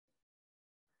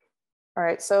All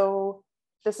right, so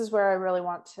this is where I really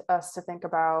want us to think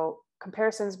about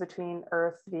comparisons between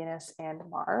Earth, Venus, and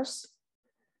Mars.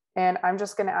 And I'm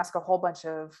just going to ask a whole bunch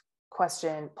of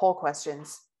poll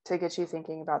questions to get you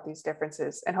thinking about these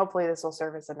differences. And hopefully this will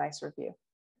serve as a nice review.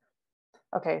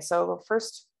 Okay, so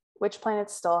first, which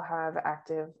planets still have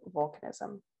active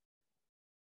volcanism?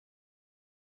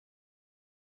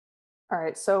 All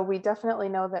right, so we definitely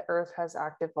know that Earth has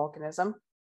active volcanism.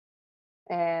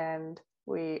 And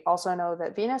we also know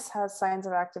that Venus has signs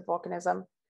of active volcanism.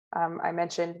 I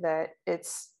mentioned that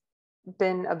it's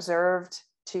been observed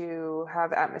to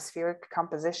have atmospheric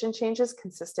composition changes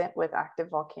consistent with active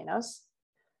volcanoes.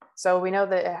 So we know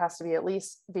that it has to be at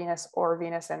least Venus or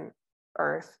Venus and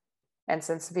Earth. And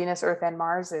since Venus, Earth, and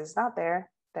Mars is not there,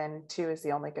 then 2 is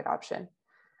the only good option.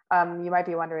 You might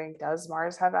be wondering, does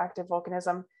Mars have active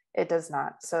volcanism? It does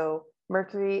not. So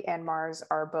Mercury and Mars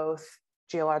are both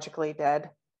geologically dead,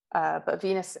 but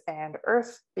Venus and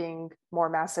Earth, being more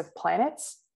massive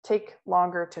planets, take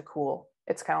longer to cool.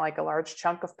 It's kind of like a large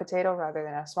chunk of potato rather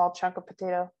than a small chunk of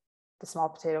potato. The small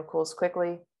potato cools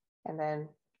quickly and then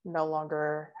no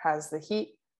longer has the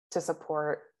heat to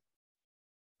support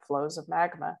flows of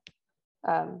magma.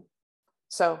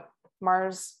 So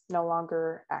Mars no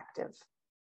longer active.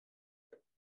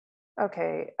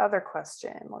 Okay, other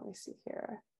question. Let me see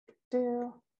here.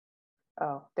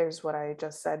 Oh, there's what I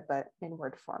just said, but in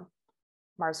word form.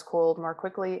 Mars cooled more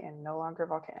quickly and no longer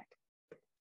volcanic.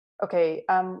 Okay,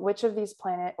 which of these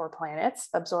planets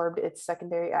absorbed its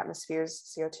secondary atmosphere's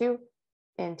CO2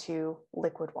 into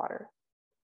liquid water?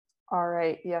 All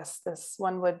right, yes, this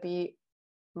one would be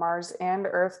Mars and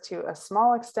Earth to a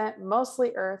small extent,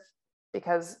 mostly Earth,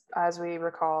 because as we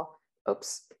recall,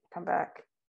 oops, come back,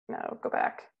 no, go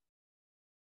back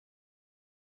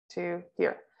to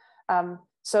here.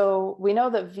 So we know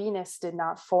that Venus did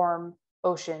not form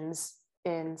oceans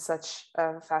in such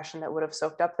a fashion that would have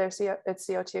soaked up its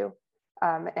CO2.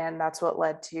 And that's what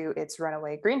led to its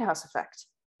runaway greenhouse effect.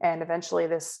 And eventually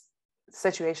this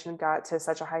situation got to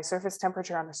such a high surface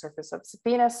temperature on the surface of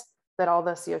Venus that all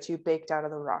the CO2 baked out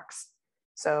of the rocks.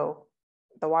 So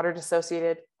the water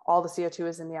dissociated, all the CO2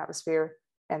 is in the atmosphere,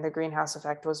 and the greenhouse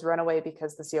effect was runaway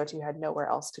because the CO2 had nowhere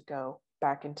else to go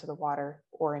back into the water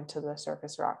or into the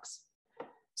surface rocks.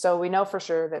 So we know for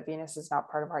sure that Venus is not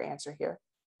part of our answer here.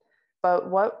 But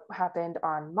what happened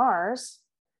on Mars?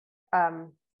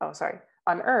 On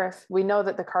Earth, we know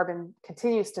that the carbon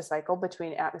continues to cycle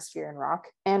between atmosphere and rock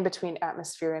and between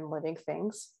atmosphere and living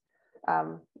things.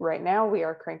 Right now, we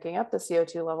are cranking up the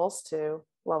CO2 levels to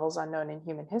levels unknown in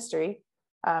human history,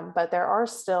 but there are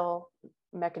still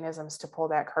mechanisms to pull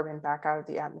that carbon back out of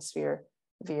the atmosphere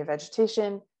via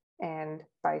vegetation and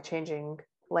by changing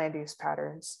land use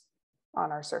patterns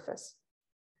on our surface.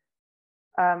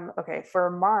 Okay, for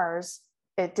Mars,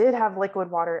 it did have liquid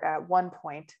water at one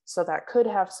point, so that could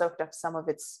have soaked up some of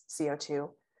its CO2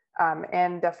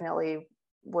 and definitely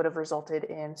would have resulted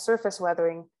in surface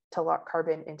weathering to lock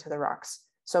carbon into the rocks.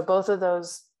 So both of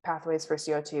those pathways for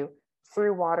CO2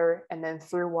 through water and then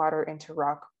through water into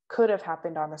rock could have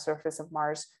happened on the surface of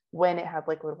Mars when it had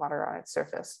liquid water on its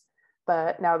surface.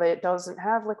 But now that it doesn't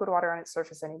have liquid water on its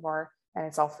surface anymore, and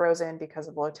it's all frozen because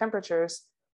of low temperatures,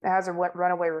 it has a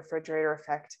runaway refrigerator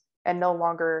effect and no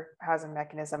longer has a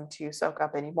mechanism to soak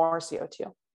up any more CO2.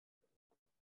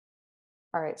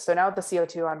 All right, so now the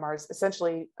CO2 on Mars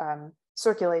essentially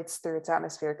circulates through its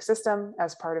atmospheric system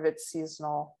as part of its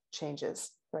seasonal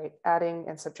changes, right? Adding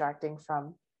and subtracting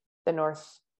from the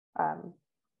north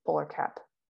polar cap.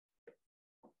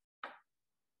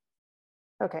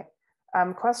 Okay,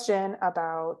 question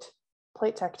about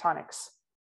plate tectonics.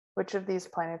 Which of these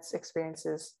planets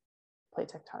experiences plate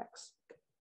tectonics?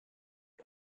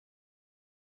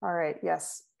 All right,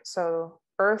 yes. So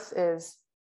Earth is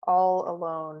all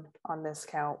alone on this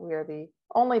count. We are the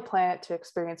only planet to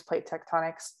experience plate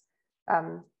tectonics.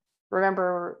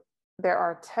 Remember, there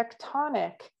are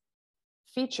tectonic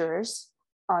features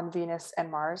on Venus and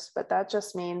Mars, but that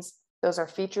just means those are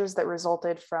features that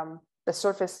resulted from the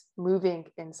surface moving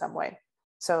in some way.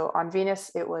 So on Venus,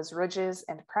 it was ridges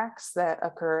and cracks that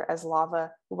occur as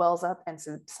lava wells up and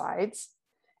subsides.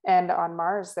 And on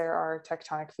Mars, there are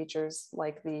tectonic features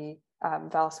like the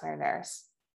Valles Marineris.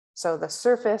 So the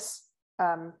surface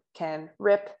can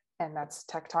rip, and that's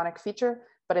tectonic feature,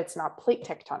 but it's not plate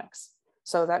tectonics.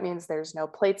 So that means there's no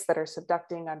plates that are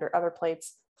subducting under other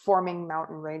plates, forming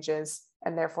mountain ranges,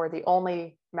 and therefore the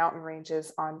only mountain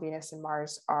ranges on Venus and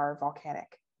Mars are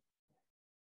volcanic.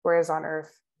 Whereas on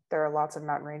Earth, there are lots of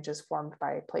mountain ranges formed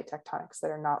by plate tectonics that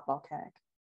are not volcanic.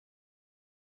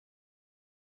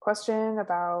 Question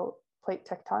about plate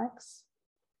tectonics?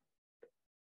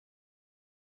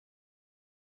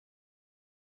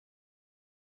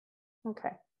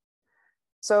 Okay.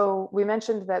 So we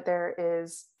mentioned that there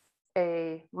is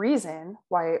a reason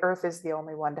why Earth is the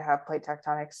only one to have plate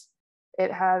tectonics.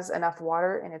 It has enough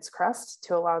water in its crust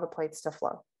to allow the plates to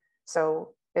flow.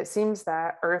 So it seems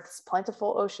that Earth's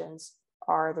plentiful oceans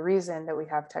are the reason that we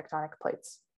have tectonic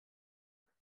plates.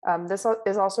 This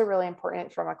is also really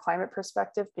important from a climate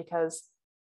perspective because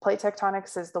plate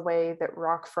tectonics is the way that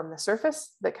rock from the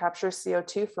surface that captures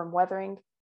CO2 from weathering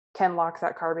can lock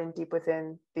that carbon deep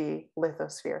within the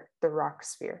lithosphere, the rock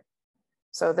sphere.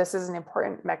 So this is an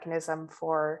important mechanism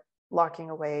for locking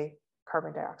away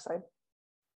carbon dioxide.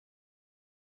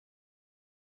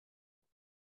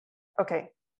 Okay,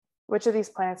 which of these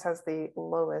planets has the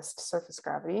lowest surface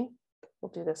gravity?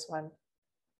 We'll do this one.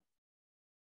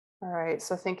 All right,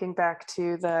 so thinking back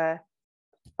to the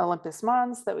Olympus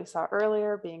Mons that we saw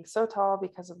earlier being so tall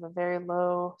because of the very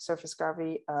low surface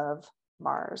gravity of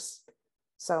Mars.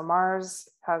 So Mars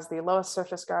has the lowest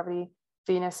surface gravity.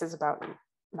 Venus is about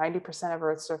 90% of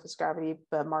Earth's surface gravity,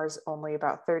 but Mars only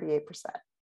about 38%.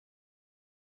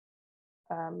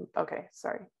 Okay,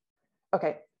 sorry.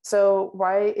 Okay, so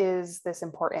why is this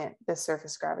important, this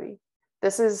surface gravity?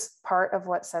 This is part of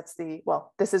what sets the,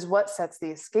 well, this is what sets the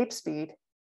escape speed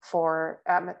for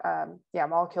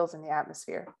molecules in the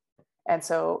atmosphere. And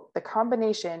so the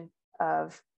combination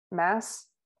of mass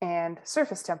and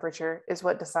surface temperature is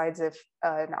what decides if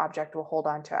an object will hold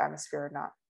on to atmosphere or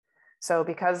not. So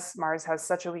because Mars has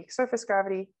such a weak surface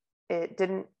gravity, it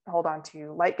didn't hold on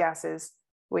to light gases.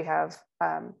 We have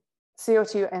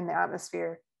CO2 in the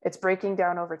atmosphere. It's breaking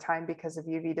down over time because of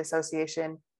UV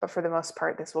dissociation, but for the most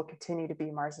part, this will continue to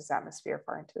be Mars's atmosphere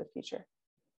far into the future.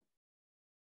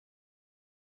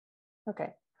 Okay,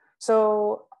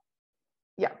 so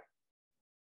yeah.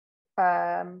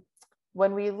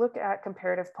 When we look at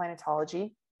comparative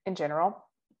planetology in general,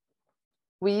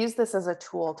 we use this as a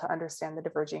tool to understand the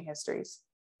diverging histories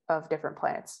of different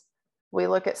planets. We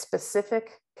look at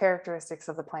specific characteristics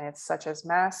of the planets, such as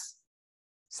mass,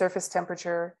 surface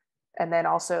temperature, and then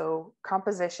also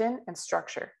composition and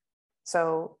structure.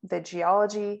 So the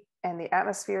geology and the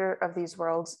atmosphere of these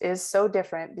worlds is so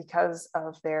different because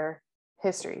of their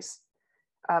histories.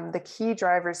 The key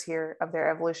drivers here of their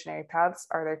evolutionary paths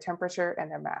are their temperature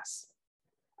and their mass.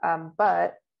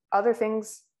 But other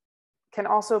things can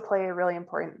also play a really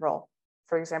important role.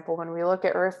 For example, when we look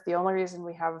at Earth, the only reason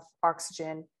we have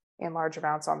oxygen in large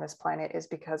amounts on this planet is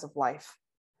because of life.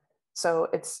 So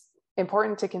it's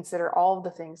important to consider all of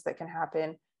the things that can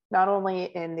happen, not only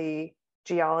in the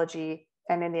geology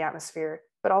and in the atmosphere,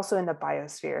 but also in the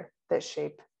biosphere that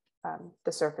shape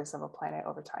the surface of a planet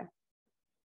over time.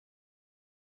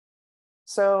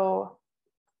 So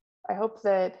I hope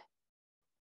that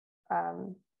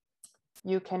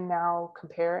you can now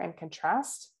compare and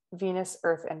contrast Venus,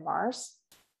 Earth, and Mars.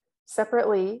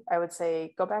 Separately, I would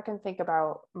say go back and think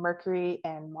about Mercury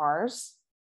and Mars,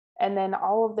 and then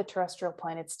all of the terrestrial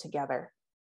planets together.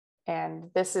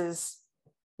 And this is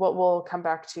what we'll come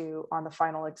back to on the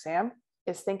final exam,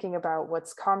 is thinking about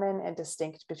what's common and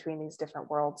distinct between these different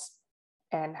worlds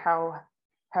and how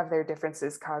have their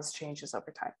differences caused changes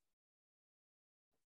over time.